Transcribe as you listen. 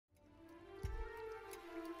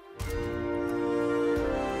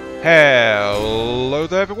Hello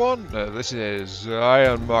there everyone, this is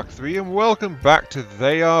Iron Mark III and welcome back to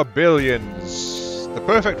They Are Billions, the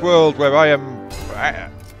perfect world where I am...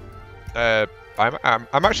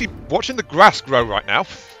 I'm actually watching the grass grow right now.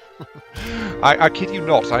 I kid you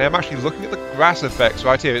not, I am actually looking at the grass effects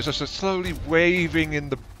right here. It's just slowly waving in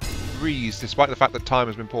the breeze despite the fact that time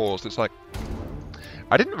has been paused. It's like...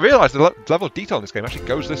 I didn't realise the level of detail in this game actually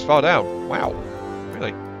goes this far down. Wow,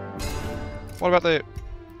 really? What about the...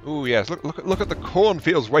 Ooh, yes, look at the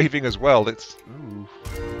cornfields waving as well. It's... Ooh,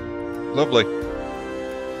 lovely.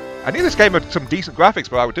 I knew this game had some decent graphics,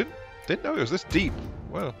 but I didn't know it was this deep.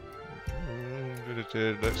 Well... Let's see,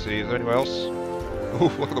 is there anywhere else? Ooh,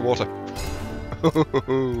 look at the water.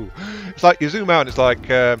 It's like, you zoom out and it's like...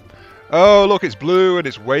 oh, look, it's blue and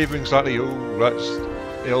it's waving slightly. Ooh, that's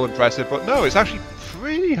ill-impressive. But no, it's actually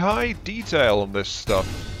pretty high detail on this stuff.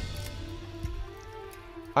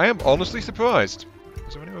 I am honestly surprised.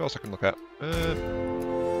 Is there anywhere else I can look at?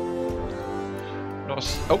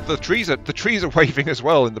 Oh, the trees are waving as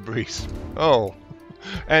well in the breeze. Oh,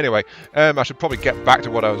 anyway, I should probably get back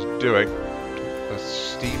to what I was doing. There's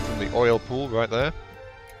steam from the oil pool right there,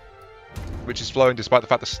 which is flowing despite the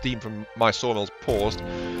fact the steam from my sawmill's paused.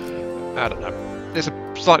 I don't know. It's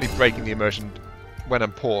slightly breaking the immersion when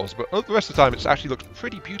I'm paused, but the rest of the time it actually looks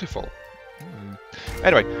pretty beautiful.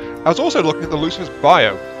 Anyway, I was also looking at the Lucifer's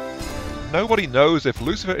bio. Nobody knows if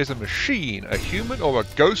Lucifer is a machine, a human, or a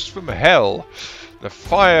ghost from hell. The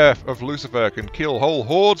fire of Lucifer can kill whole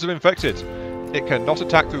hordes of infected. It cannot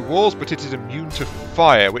attack through walls, but it is immune to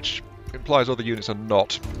fire, which implies other units are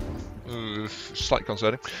not. Slightly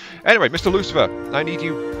concerning. Anyway, Mr. Lucifer, I need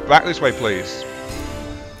you back this way, please.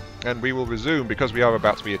 And we will resume, because we are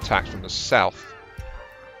about to be attacked from the south.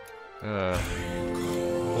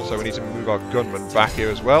 Also, we need to move our gunmen back here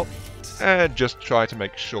as well. And just try to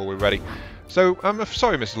make sure we're ready. So, I'm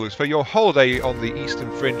sorry, Mr. Lucifer, your holiday on the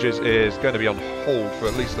eastern fringes is going to be on hold for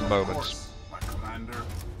at least a moment.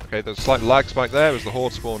 Okay, there's a slight lag spike there as the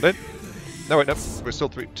horde spawned in. No, wait, no, we're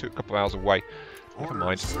still a couple of hours away. Never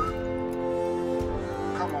mind. I'm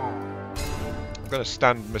going to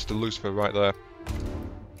stand Mr. Lucifer right there.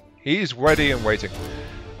 He's ready and waiting.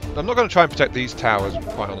 I'm not going to try and protect these towers,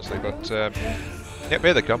 quite honestly, but... yep,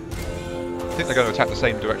 here they come. I think they're going to attack the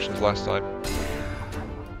same direction as last time.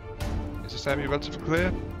 Is this area relatively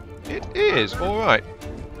clear? It is! Alright.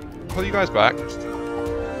 Pull you guys back.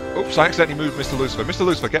 Oops, I accidentally moved Mr. Lucifer. Mr.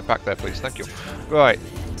 Lucifer, get back there, please. Thank you. Right.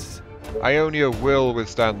 Ionia will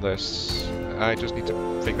withstand this. I just need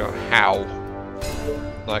to figure out how.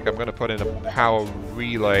 Like, I'm going to put in a power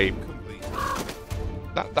relay.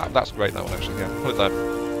 That's great, that one, actually. Yeah, put it there.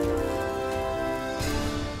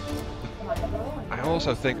 I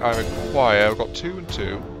also think I require... I've got 2 and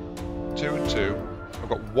 2. 2 and 2. I've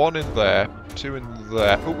got 1 in there. 2 in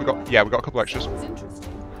there. Oh, we've got a couple extras.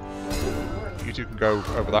 You two can go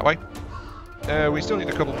over that way. We still need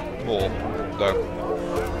a couple more, though.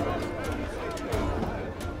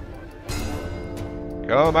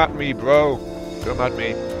 Come at me, bro. Come at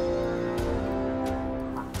me.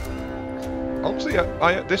 Honestly,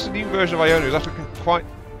 this new version of Ionia is actually quite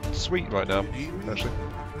sweet right now, actually.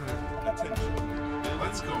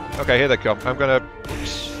 Okay, here they come. I'm gonna...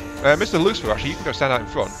 Mr. Lucifer, actually, you can go stand out in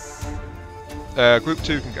front. Group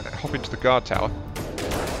 2 can hop into the guard tower.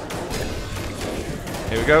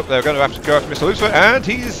 Here we go. They're going to have to go after Mr. Lucifer, and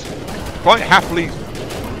he's quite happily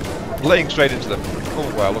laying straight into them.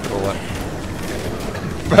 Oh, wow, look at all that.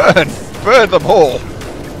 Burn! Burn them all!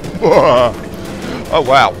 Oh,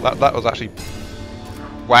 wow. That was actually...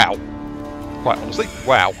 Wow. Quite honestly,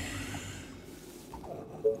 wow.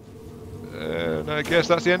 And I guess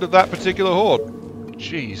that's the end of that particular horde.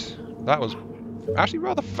 Jeez, that was actually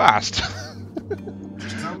rather fast.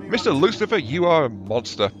 Mr. Lucifer, you are a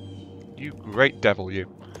monster. You great devil, you.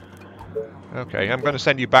 Okay, I'm going to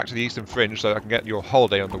send you back to the eastern fringe so I can get your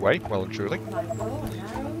holiday underway, well and truly.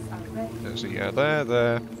 So yeah,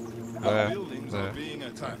 there.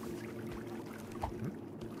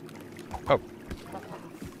 Oh.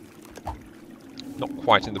 Not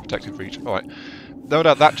quite in the protective reach. Alright. No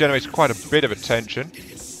doubt that generates quite a bit of attention.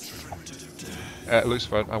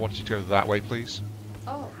 Lucifer, I want you to go that way, please.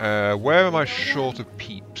 Where am I short of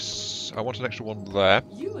peeps? I want an extra one there.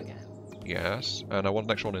 You again? Yes, and I want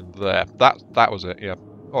an extra one in there. That was it, yeah.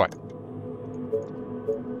 Alright.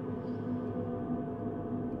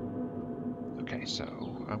 Okay, so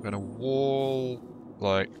I'm going to wall,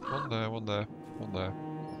 like, one there, one there, one there,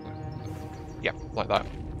 one there. Yeah, like that.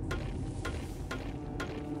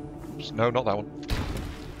 Oops, no, not that one.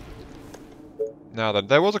 Now then,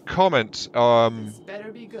 there was a comment, This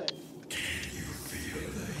better be good.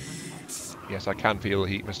 Yes, I can feel the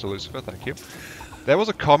heat, Mr. Lucifer, thank you. There was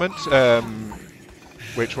a comment,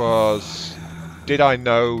 which was, did I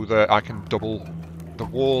know that I can double the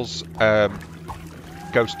walls,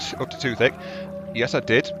 goes up to 2 thick? Yes, I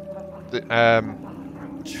did. I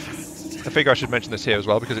figure I should mention this here as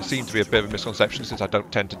well, because it seems to be a bit of a misconception since I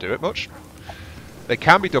don't tend to do it much. They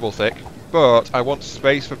can be double thick, but I want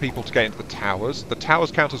space for people to get into the towers. The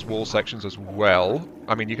towers count as wall sections as well.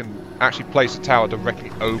 I mean, you can actually place a tower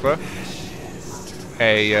directly over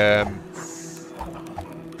a... yeah,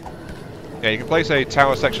 you can place a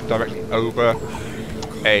tower section directly over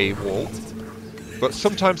a wall, but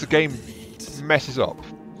sometimes the game messes up,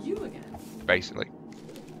 basically,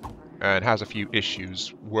 and has a few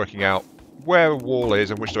issues working out where a wall is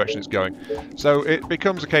and which direction it's going. So it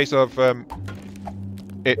becomes a case of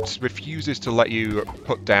it refuses to let you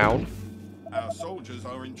put down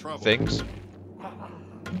things,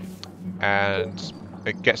 and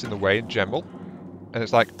it gets in the way in general. And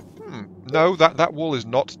it's like, no, that wall is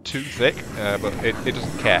not too thick, but it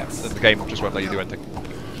doesn't care. The game just won't let you do anything.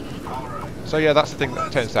 So yeah, that's the thing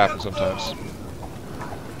that tends to happen sometimes.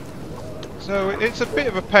 So it's a bit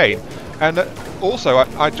of a pain. And also,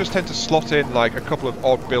 I just tend to slot in like a couple of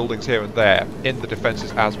odd buildings here and there in the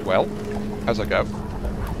defences as well, as I go.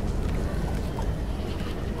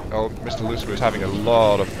 Oh, Mr. Lucifer is having a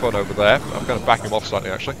lot of fun over there. I'm going to back him off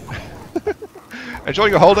slightly, actually.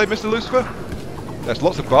 Enjoying your holiday, Mr. Lucifer? There's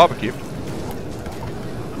lots of barbecue.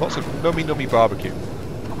 Lots of nummy barbecue.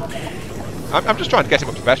 I'm just trying to get him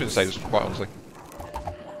up to veteran status, quite honestly.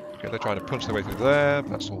 Okay, they're trying to punch their way through there.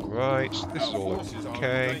 That's all right. This is all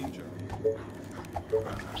okay.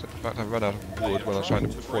 Except the fact I run out of wood when I was trying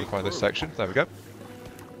to fortify this section. There we go.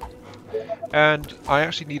 And I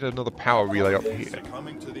actually need another power relay up here.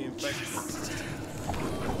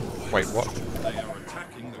 Wait, what?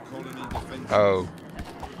 Oh.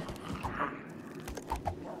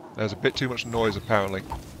 There's a bit too much noise, apparently.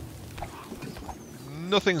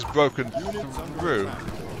 Nothing's broken through.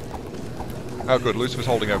 Oh good, Lucifer's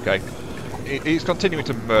holding okay. He's continuing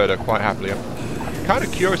to murder quite happily. I'm kind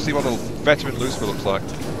of curious to see what the veteran Lucifer looks like.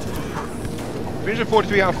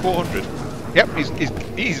 343 out of 400. Yep,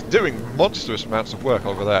 he's doing monstrous amounts of work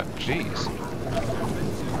over there. Jeez.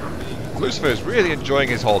 Lucifer is really enjoying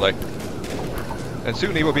his holiday. And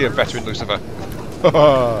soon he will be a veteran Lucifer.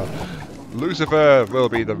 Lucifer will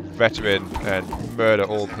be the veteran and murder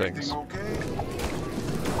all things.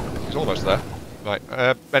 He's almost there. Right,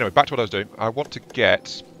 anyway, back to what I was doing. I want to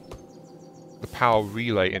get the power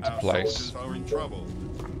relay into place.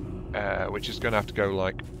 Which is going to have to go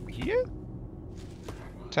like here?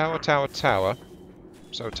 Tower, tower, tower.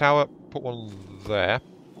 So tower, put one there.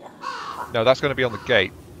 No, that's going to be on the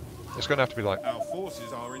gate. It's going to have to be like... Our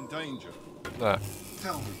forces are in danger. There.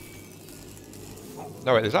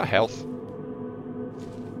 No, wait, is that health?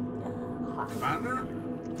 Commander?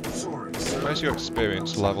 Sorry, sir. Where's your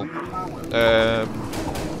experience level?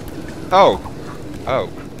 Oh. Oh.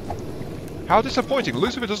 How disappointing.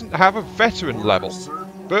 Lucifer doesn't have a veteran level.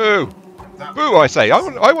 Boo! Boo, I say.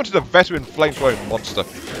 I wanted a veteran flamethrowing monster.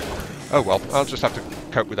 Oh well, I'll just have to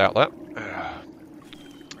cope without that.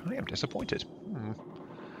 I am disappointed.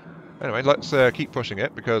 Anyway, let's keep pushing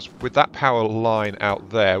it, because with that power line out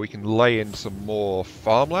there, we can lay in some more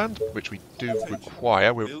farmland, which we do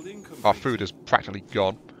require. Our food is practically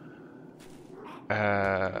gone.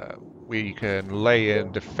 We can lay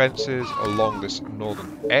in defences along this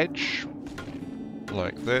northern edge,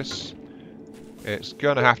 like this. It's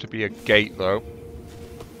going to have to be a gate, though.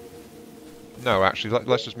 No, actually,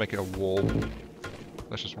 let's just make it a wall.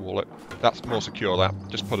 Let's just wall it. That's more secure, that.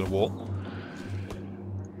 Just put in a wall.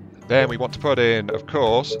 Then we want to put in, of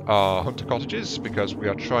course, our hunter cottages, because we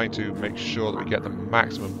are trying to make sure that we get the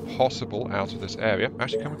maximum possible out of this area.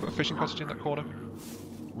 Actually, can we put a fishing cottage in that corner?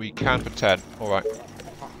 We can for 10. Alright. Okay,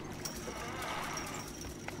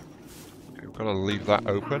 we've got to leave that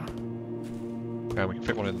open. And we can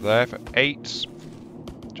fit one in there for 8.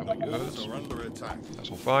 Jolly good. That's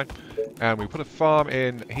all fine. And we put a farm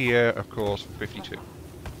in here, of course, for 52.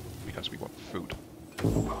 Because we want food.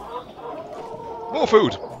 More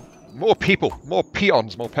food! More people! More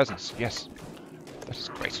peons! More peasants! Yes. That is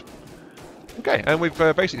great. Okay, and we've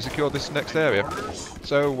basically secured this next area.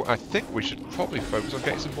 So I think we should probably focus on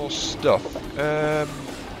getting some more stuff.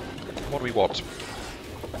 What do we want?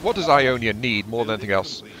 What does Ionia need more than anything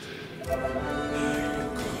else?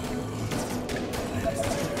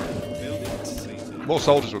 More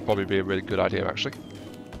soldiers would probably be a really good idea, actually.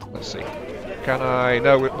 Let's see. Can I...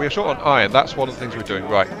 No, we're short on iron. That's one of the things we're doing.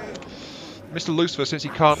 Right. Mr. Lucifer, since he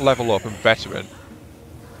can't level up and veteran,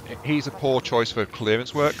 he's a poor choice for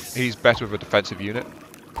clearance work. He's better with a defensive unit.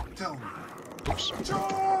 Oops.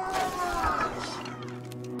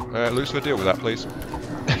 Lucifer, deal with that, please.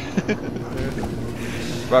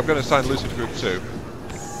 But I'm going to assign Lucifer to group 2.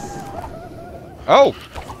 Oh!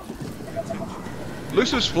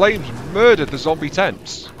 Lucifer's flames murdered the zombie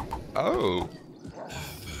tents. Oh.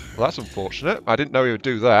 Well, that's unfortunate. I didn't know he would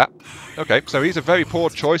do that. Okay, so he's a very poor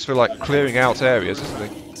choice for, like, clearing out areas, isn't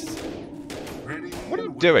he? What are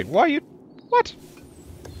you doing? Why are you... What?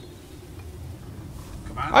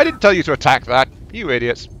 I didn't tell you to attack that, you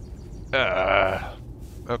idiots.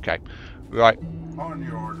 Okay. Right.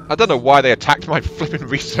 I don't know why they attacked my flipping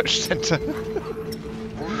research centre.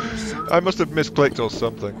 I must have misclicked or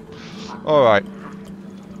something. Alright.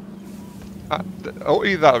 Oh,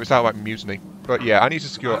 either that or it sounded like mutiny. But yeah, I need to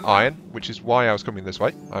secure iron, which is why I was coming this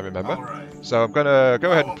way, I remember. So I'm going to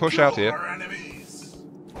go ahead and push out here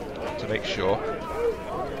to make sure.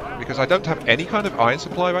 Because I don't have any kind of iron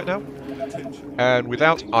supply right now. And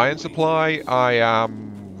without iron supply, I am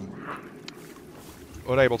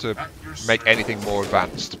unable to make anything more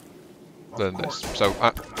advanced than this. So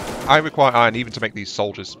I require iron even to make these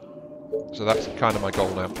soldiers. So that's kind of my goal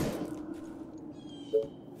now.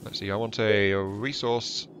 Let's see, I want a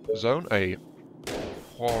resource zone, a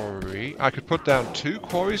quarry. I could put down 2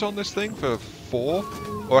 quarries on this thing for 4,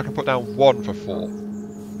 or I can put down 1 for 4.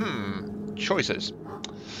 Choices.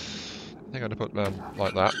 I think I'm going to put them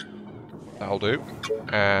like that. That'll do.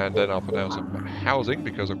 And then I'll put down some housing,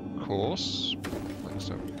 because of course...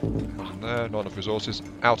 So, housing there, not enough resources.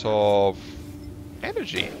 Out of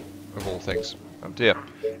energy, of all things. Oh dear.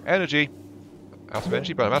 Energy. Out of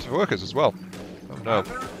energy, but I'm out of workers as well. Oh no.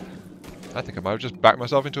 I think I might have just backed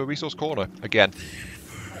myself into a resource corner again.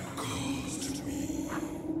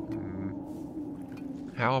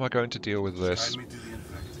 How am I going to deal with this?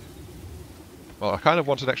 Well, I kind of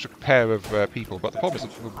want an extra pair of people, but the problem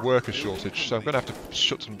is the worker shortage, so I'm going to have to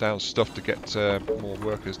shut some down stuff to get more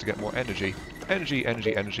workers, to get more energy. Energy,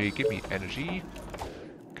 energy, energy, give me energy.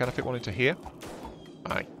 Can I fit one into here?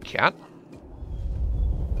 I can.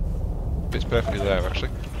 Fits perfectly there, actually.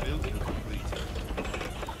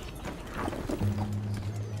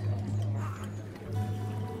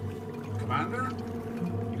 Commander?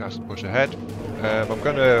 You guys can push ahead. I'm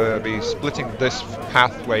going to be splitting this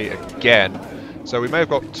pathway again. So we may have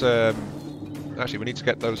got... actually, we need to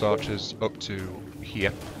get those archers up to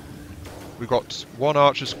here. We've got 1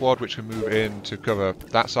 archer squad which can move in to cover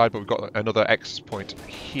that side, but we've got another X point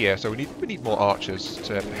here. So we need more archers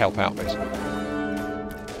to help out this.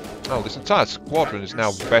 Oh, this entire squadron is now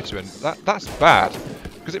veteran. That's bad,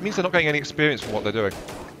 because it means they're not getting any experience from what they're doing.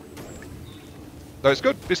 Though it's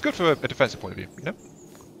good. It's good for a defensive point of view, you know.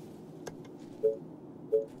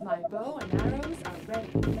 My bow and arrows are ready.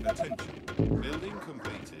 Attention. Building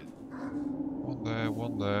completed.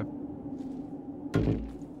 One there.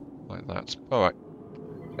 Like that. Alright.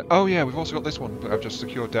 Oh yeah, we've also got this one that I've just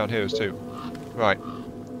secured down here as too. Right.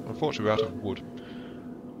 Unfortunately we're out of wood.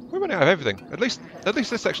 We're running out of everything. At least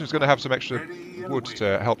this section is going to have some extra wood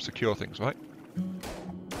to help secure things, right?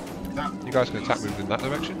 You guys can attack move in that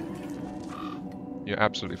direction. You're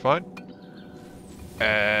absolutely fine.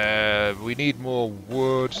 We need more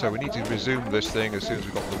wood, so we need to resume this thing as soon as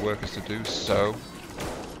we've got the workers to do so.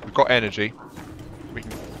 We've got energy. We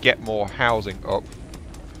can get more housing up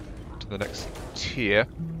to the next tier.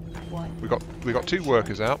 What? We got 2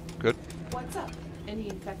 workers out. Good. What's up? Any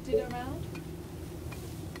infected around?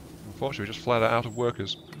 Unfortunately, we just flat out of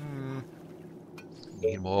workers.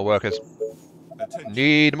 Need more workers. Attention.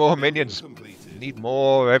 Need more minions. Completed. Need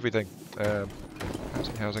more everything.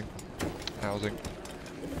 Housing.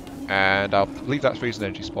 And I'll leave that freeze an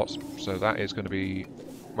energy spots. So that is going to be...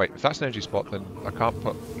 Wait, if that's an energy spot, then I can't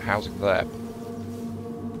put housing there.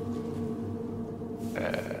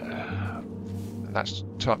 That's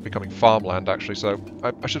becoming farmland, actually, so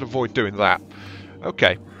I should avoid doing that.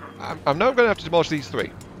 Okay. I'm now going to have to demolish these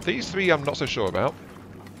 3. These 3 I'm not so sure about.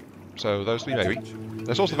 So those 3 maybe.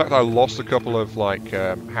 There's also the fact that I lost a couple of, like,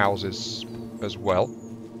 houses as well.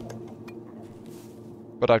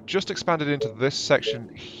 But I've just expanded into this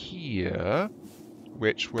section here,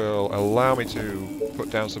 which will allow me to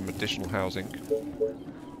put down some additional housing.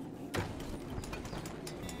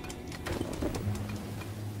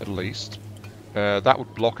 At least. That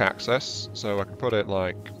would block access, so I can put it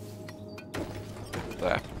like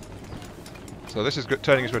there. So this is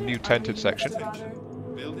turning into a new tented section.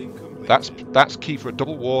 Building completed. That's key for a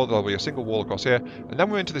double wall. There'll be a single wall across here, and then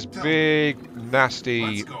we're into this big,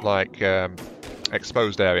 nasty, like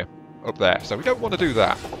exposed area up there. So we don't want to do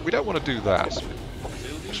that. We don't want to do that.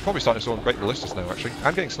 I should probably start installing great ballistas now, actually.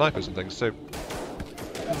 I'm getting snipers and things too.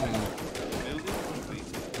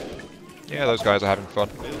 Yeah, those guys are having fun.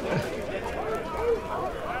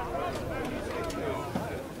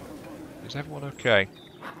 Is everyone okay?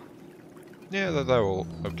 Yeah, they're all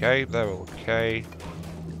okay. They're all okay.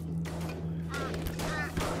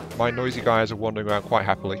 My noisy guys are wandering around quite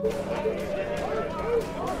happily. So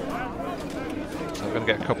I'm going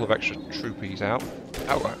to get a couple of extra troopies out.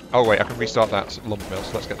 Oh wait, I can restart that lumber mill,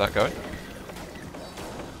 so let's get that going.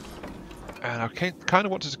 And I kind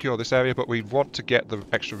of want to secure this area, but we want to get the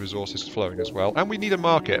extra resources flowing as well. And we need a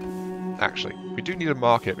market, actually. We do need a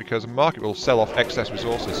market, because a market will sell off excess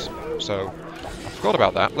resources. So, I forgot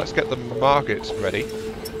about that. Let's get the markets ready.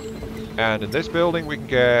 And in this building we can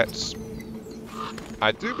get...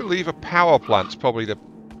 I do believe a power plant's probably the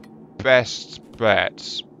best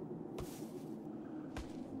bet.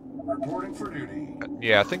 Reporting for duty.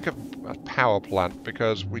 Yeah, I think a power plant,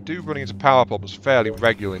 because we do run into power problems fairly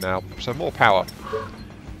regularly now, so more power.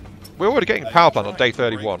 We're already getting a power plant on day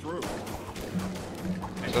 31.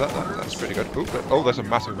 So that's pretty good. Oh, there's a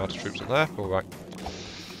massive amount of troops in there. Alright.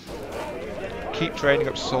 Keep training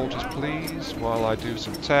up soldiers, please, while I do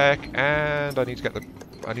some tech, and I need to get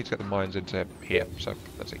the mines into here. So,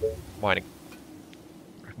 let's see. Mining.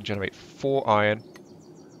 I can generate 4 iron.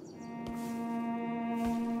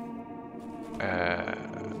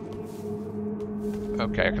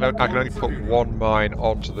 Okay, I can only put 1 mine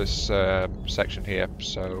onto this section here,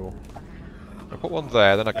 so I'll put 1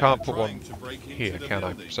 there, then I can't put 1 here, can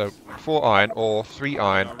I? So 4 iron or 3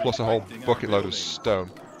 iron plus a whole bucket load of stone.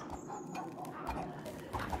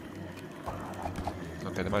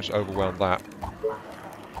 Okay, they managed to overwhelm that.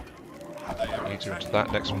 Need to into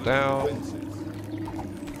that next one down.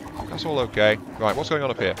 That's all okay. Right, what's going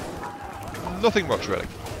on up here? Nothing much really.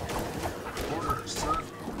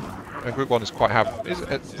 And Group 1 is quite happy.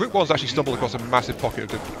 Group 1's actually stumbled across a massive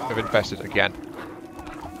pocket of infested again.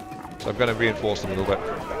 So I'm going to reinforce them a little bit.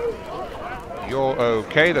 You're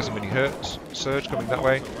okay. There's a mini surge coming that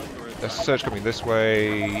way. There's a surge coming this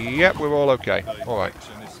way. Yep, we're all okay. Alright.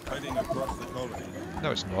 No,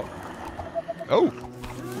 it's not. Oh!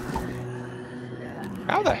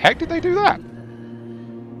 How the heck did they do that?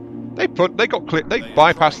 They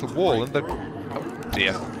bypassed the wall and oh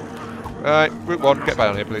dear. Alright, Group 1, get back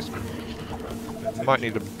on here please. Might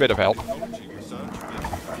need a bit of help.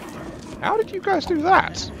 How did you guys do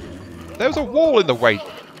that? There was a wall in the way.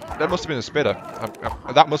 That must have been a spitter.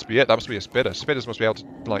 That must be it. That must be a spitter. Spitters must be able to,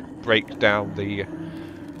 like, break down the...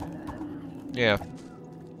 Yeah.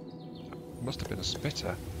 Must have been a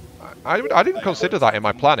spitter. I didn't consider that in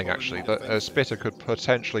my planning, actually. That a spitter could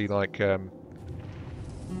potentially, like...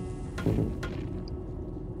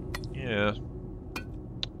 Yeah.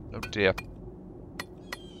 Oh dear.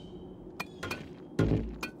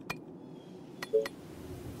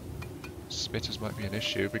 Spitters might be an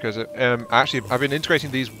issue because actually I've been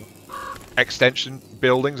integrating these extension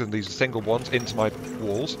buildings and these single ones into my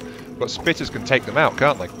walls, but spitters can take them out,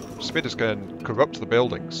 can't they? Spitters can corrupt the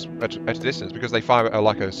buildings at a distance because they fire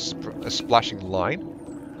like a splashing line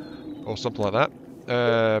or something like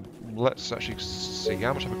that. Let's actually see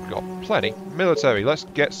how much have I got. Plenty. Military. Let's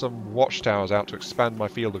get some watchtowers out to expand my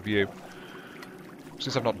field of view.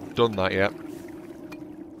 Since I've not done that yet,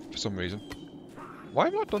 for some reason. Why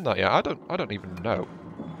have I not done that yet? I don't even know.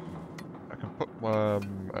 I can put a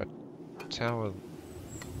tower.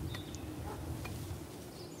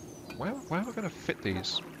 Where am I going to fit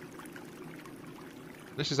these?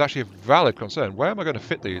 This is actually a valid concern. Where am I going to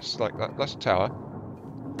fit these? Like that's a tower.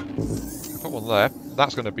 Put one there.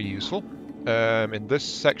 That's going to be useful. In this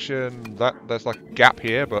section, there's like a gap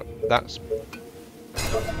here, but that's from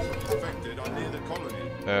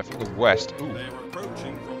the west. Ooh. They're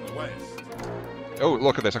approaching from the west. Oh,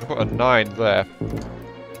 look at this. I can put a 9 there.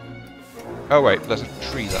 Oh wait, there's a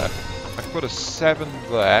tree there. I can put a 7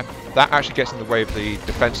 there. That actually gets in the way of the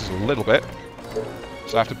defences a little bit.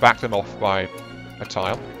 So I have to back them off by a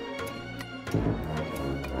tile.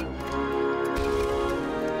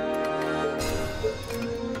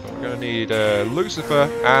 I'm going to need Lucifer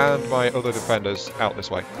and my other defenders out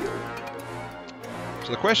this way.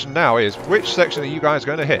 So the question now is, which section are you guys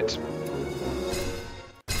going to hit?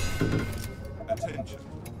 Attention.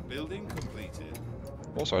 Building completed.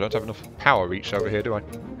 Also, I don't have enough power reach over here, do I?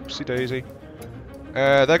 Oopsie daisy.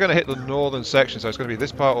 They're going to hit the northern section, so it's going to be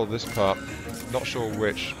this part or this part. Not sure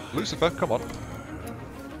which. Lucifer, come on.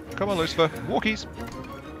 Come on, Lucifer. Walkies.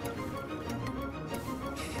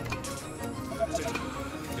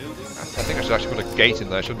 I think I should actually put a gate in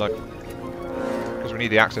there, shouldn't I? Because we need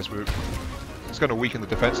the access route. It's going to weaken the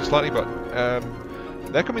defences slightly, but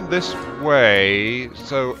they're coming this way.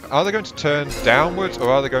 So are they going to turn downwards, or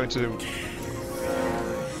are they going to...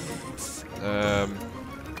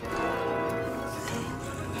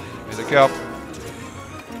 Here they come.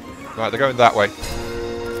 Right, they're going that way.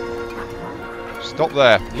 Stop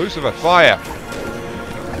there. Lucifer, fire!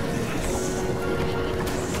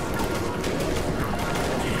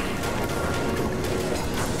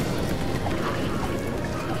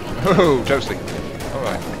 Oh, toasty.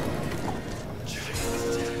 Alright.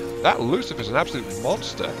 That Lucifer's an absolute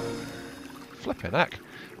monster. Flipping heck.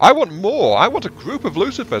 I want more. I want a group of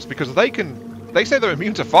Lucifers because they say they're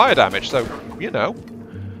immune to fire damage, so, you know.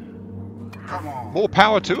 Come on. More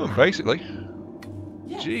power to them, basically.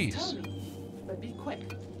 Yes, Jeez. tell me, but be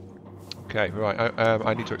quick. Okay, right.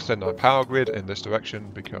 I need to extend our power grid in this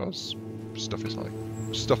direction because stuff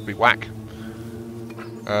be whack.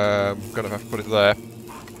 Gonna have to put it there.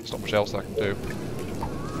 There's not much else I can do.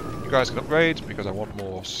 You guys can upgrade because I want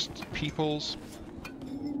more peoples.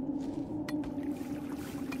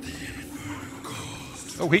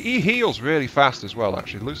 Oh, he heals really fast as well.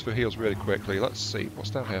 Actually, Lucifer heals really quickly. Let's see what's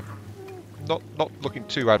down here. Not looking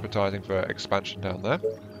too advertising for expansion down there.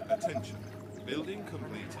 Attention. Building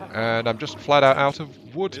completed. And I'm just flat out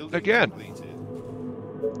of wood Building again.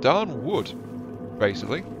 completed. Darn wood,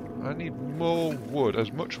 basically. I need more wood,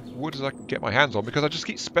 as much wood as I can get my hands on, because I just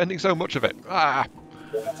keep spending so much of it. Ah!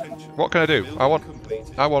 Attention. What can I do? Building I want,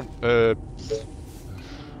 completed.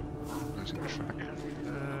 losing track.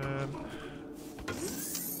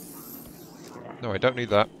 No, I don't need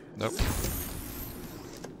that. Nope.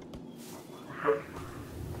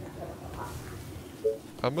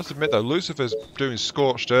 I must admit though, Lucifer's doing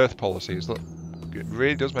scorched earth policies. Look, it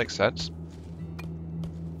really does make sense.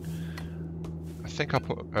 I think I'll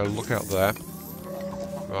put a lookout there.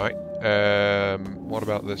 Right. What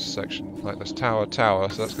about this section? Like this tower,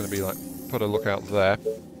 so that's going to be like, put a lookout there.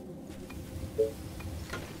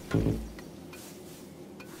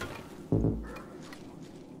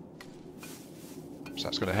 So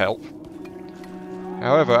that's going to help.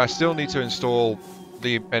 However, I still need to install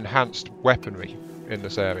the enhanced weaponry in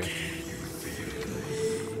this area.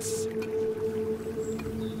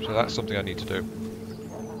 So that's something I need to do.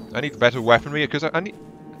 I need better weaponry because I need...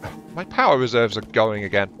 My power reserves are going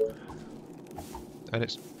again. And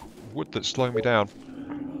it's wood that's slowing me down.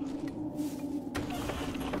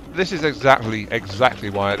 This is exactly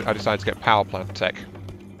why I decided to get power plant tech.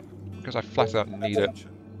 Because I flat out need it. Attention.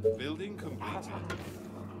 Building completed.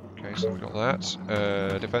 Okay, so we've got that.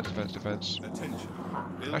 Defense. Attention.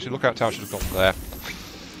 Building Actually, lookout tower should have gone there.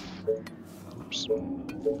 Oops.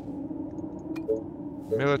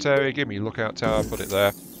 Military, give me lookout tower, put it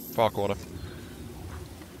there. Far corner.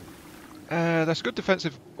 There's good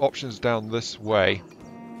defensive options down this way.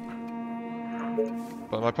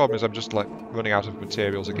 But my problem is I'm just like running out of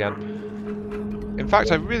materials again. In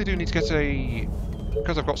fact, I really do need to get a...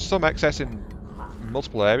 Because I've got some excess in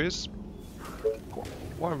multiple areas.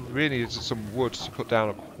 What I really need is some wood to put down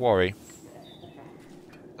a quarry.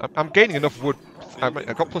 I'm gaining enough wood.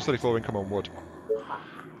 I've got plus 34 income on wood.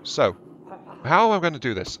 So, how am I going to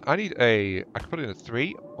do this? I need a... I can put in a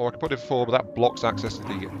 3, or I can put in a 4, but that blocks access to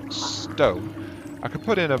the stone. I could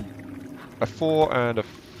put in a 4 and a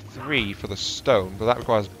 3 for the stone, but that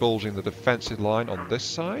requires bulging the defensive line on this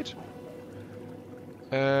side.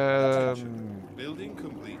 Building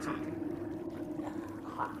completed.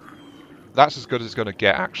 That's as good as it's going to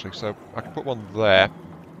get, actually. So I can put one there.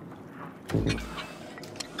 Then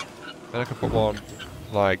I can put one,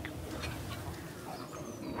 like...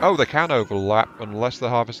 Oh, they can overlap unless they're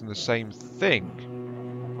harvesting the same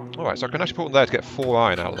thing. Alright, so I can actually put one there to get 4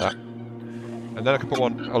 iron out of that. And then I can put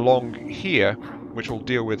one along here, which will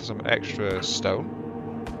deal with some extra stone.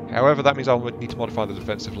 However, that means I'll need to modify the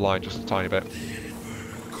defensive line just a tiny bit.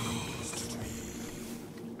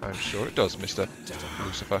 I'm sure it does, Mr.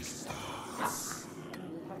 Lucifer.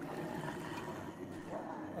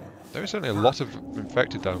 There is certainly a lot of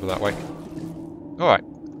infected over that way. Alright.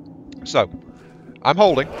 So, I'm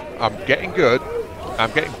holding. I'm getting good. I'm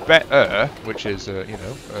getting better, which is, you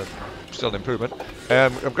know, still an improvement.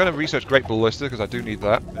 I'm going to research Great Ballista, because I do need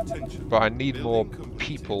that. Attention. But I need Building more completed.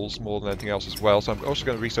 peoples more than anything else as well, so I'm also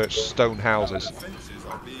going to research stone houses. Defenses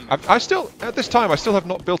are being I still, at this time, I still have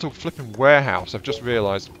not built a flipping warehouse, I've just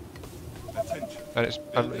realised. attention.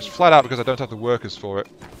 And it's flat out because I don't have the workers for it.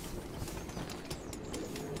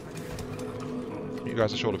 You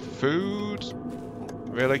guys are short of food?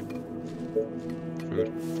 Really?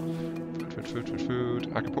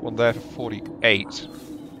 Food. I can put one there for 48.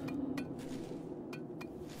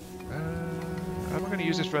 Am I going to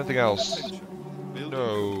use this for anything else? Attention. Building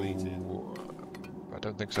No. completed. I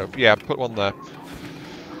don't think so. Yeah, put one there.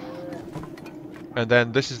 And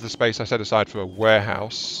then this is the space I set aside for a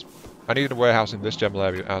warehouse. I need a warehouse in this general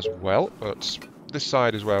area as well, but this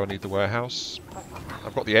side is where I need the warehouse.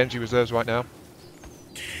 I've got the energy reserves right now.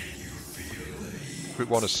 keep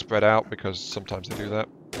it one as spread out because sometimes they do that.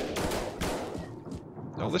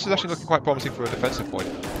 Oh, this is actually looking quite promising for a defensive point.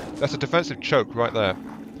 That's a defensive choke right there.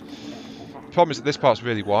 The problem is that this part's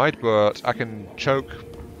really wide, but I can choke.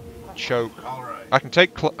 All right. I can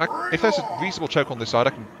take. If there's a reasonable choke on this side, I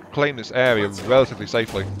can claim this area relatively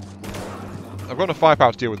safely. I've got enough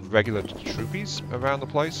firepower to deal with regular troopies around the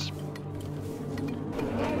place.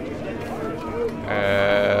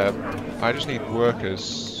 I just need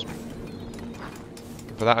workers.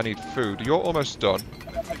 For that I need food. You're almost done.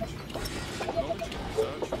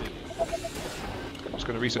 I'm just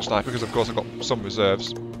going to research sniper because of course I've got some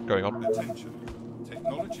reserves going on. Attention.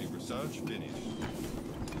 Technology research finished.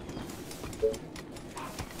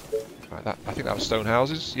 Right, I think that was stone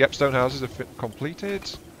houses. Yep, stone houses are completed.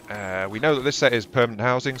 We know that this set is permanent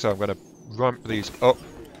housing, so I'm going to ramp these up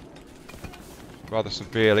rather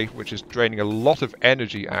severely, which is draining a lot of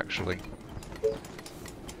energy actually.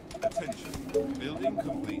 Attention. Building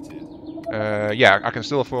completed. Yeah, I can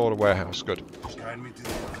still afford a warehouse. Good. Guide me to the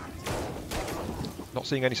Not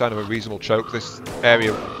seeing any sign of a reasonable choke. This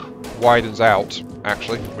area widens out,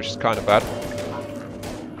 actually, which is kind of bad.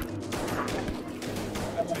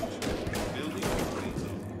 Attention. Building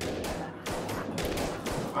completed.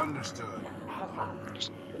 Understood.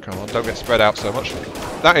 Just come on, don't get spread out so much.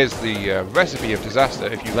 That is the recipe of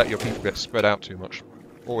disaster if you let your people get spread out too much.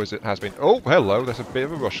 Always it has been. Oh, hello, there's a bit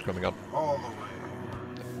of a rush coming on. All the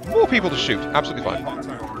way. More people to shoot, absolutely fine. Hot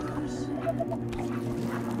orders.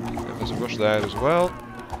 There's a rush there as well.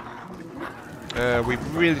 We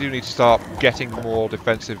really do need to start getting more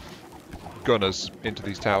defensive gunners into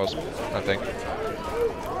these towers, I think.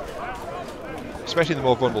 Especially in the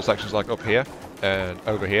more vulnerable sections like up here and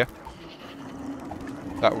over here.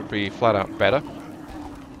 That would be flat out better,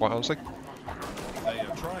 quite honestly. They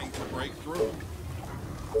are trying to break through.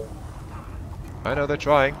 I know they're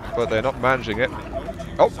trying, but they're not managing it.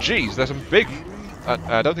 Oh, jeez, there's some big...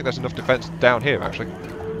 I don't think there's enough defense down here, actually. They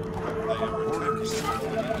are protecting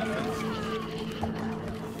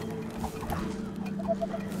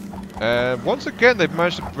defenses. Once again, they've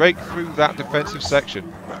managed to break through that defensive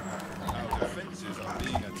section. Our defenses are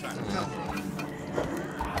being attacked.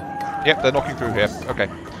 Yep, they're knocking through here. Okay.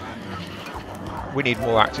 We need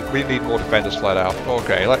more active. We need more defenders flat out.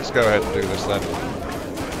 Okay, let's go ahead and do this then.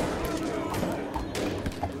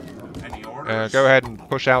 Any orders? Go ahead and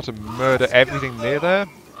push out and murder everything near there.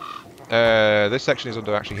 This section is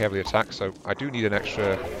under actually heavily attacked, so I do need an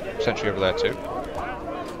extra sentry over there too.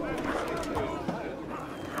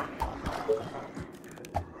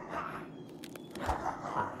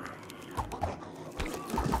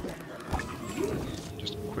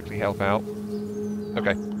 Just quickly help out.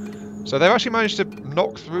 Okay. So they've actually managed to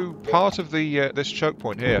knock through part of the this choke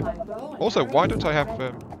point here. Also, why don't I have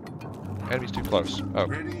enemies too close? Oh.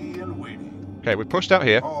 Ready and waiting. Okay, we've pushed out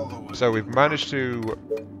here. All the way. So we've managed to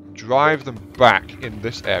drive them back in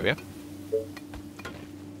this area.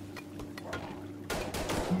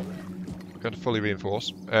 We're going to fully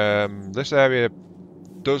reinforce. This area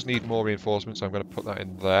does need more reinforcement, so I'm going to put that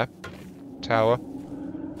in there. Tower.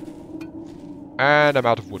 And I'm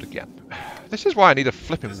out of wood again. This is why I need a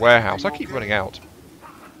flipping warehouse. I keep running out.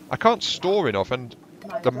 I can't store enough, and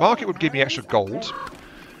the market would give me extra gold.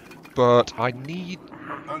 But I need...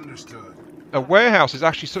 Understood. A warehouse is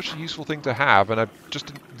actually such a useful thing to have, and I just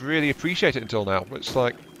didn't really appreciate it until now. It's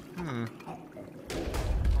like,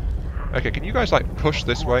 Okay, can you guys, like, push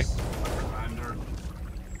this way? Commander.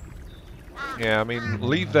 Yeah, I mean,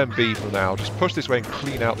 leave them be for now. Just push this way and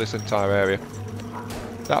clean out this entire area.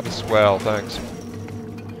 That'd be swell, thanks.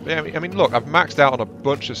 Yeah, I mean, look, I've maxed out on a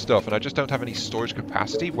bunch of stuff, and I just don't have any storage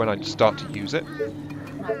capacity when I start to use it.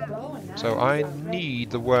 So I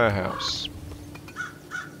need the warehouse.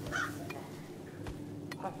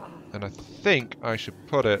 And I think I should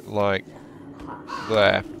put it, like,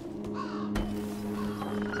 there.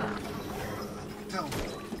 Tell me.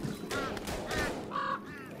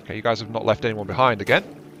 Okay, you guys have not left anyone behind again,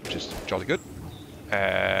 which is jolly good.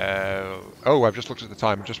 Oh, I've just looked at the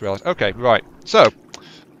time and just realised. Okay, right. So,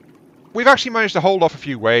 we've actually managed to hold off a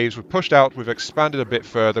few waves. We've pushed out. We've expanded a bit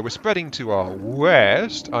further. We're spreading to our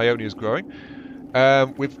west. Ionia is growing.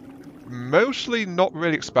 We've mostly not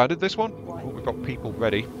really expanded this one. Oh, we've got people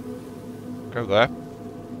ready. Go there.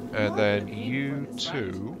 And then you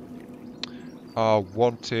two are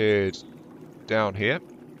wanted down here.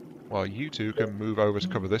 While you two can move over to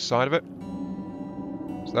cover this side of it.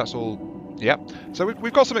 So that's all... Yeah. So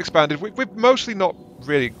we've got some expanded. We've mostly not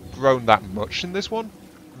really grown that much in this one.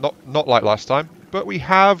 Not like last time. But we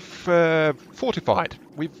have fortified.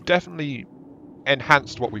 We've definitely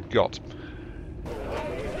enhanced what we've got.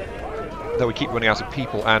 though we keep running out of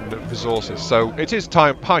people and resources. So it is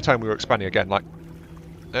high time we were expanding again. Like,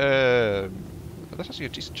 there's actually a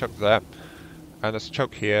decent chunk there, and there's a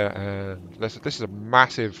choke here, and this is a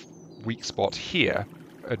massive weak spot here,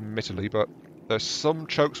 admittedly, but there's some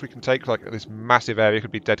chokes we can take. Like this massive area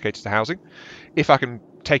could be dedicated to housing. If I can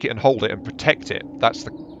take it and hold it and protect it, that's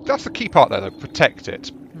the key part there, though. Protect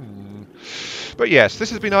it. But yes, this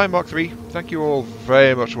has been Iron Mark III. Thank you all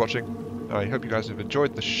very much for watching. I hope you guys have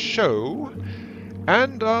enjoyed the show,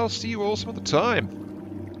 and I'll see you all some other time.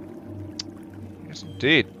 Yes,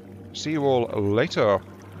 indeed. See you all later.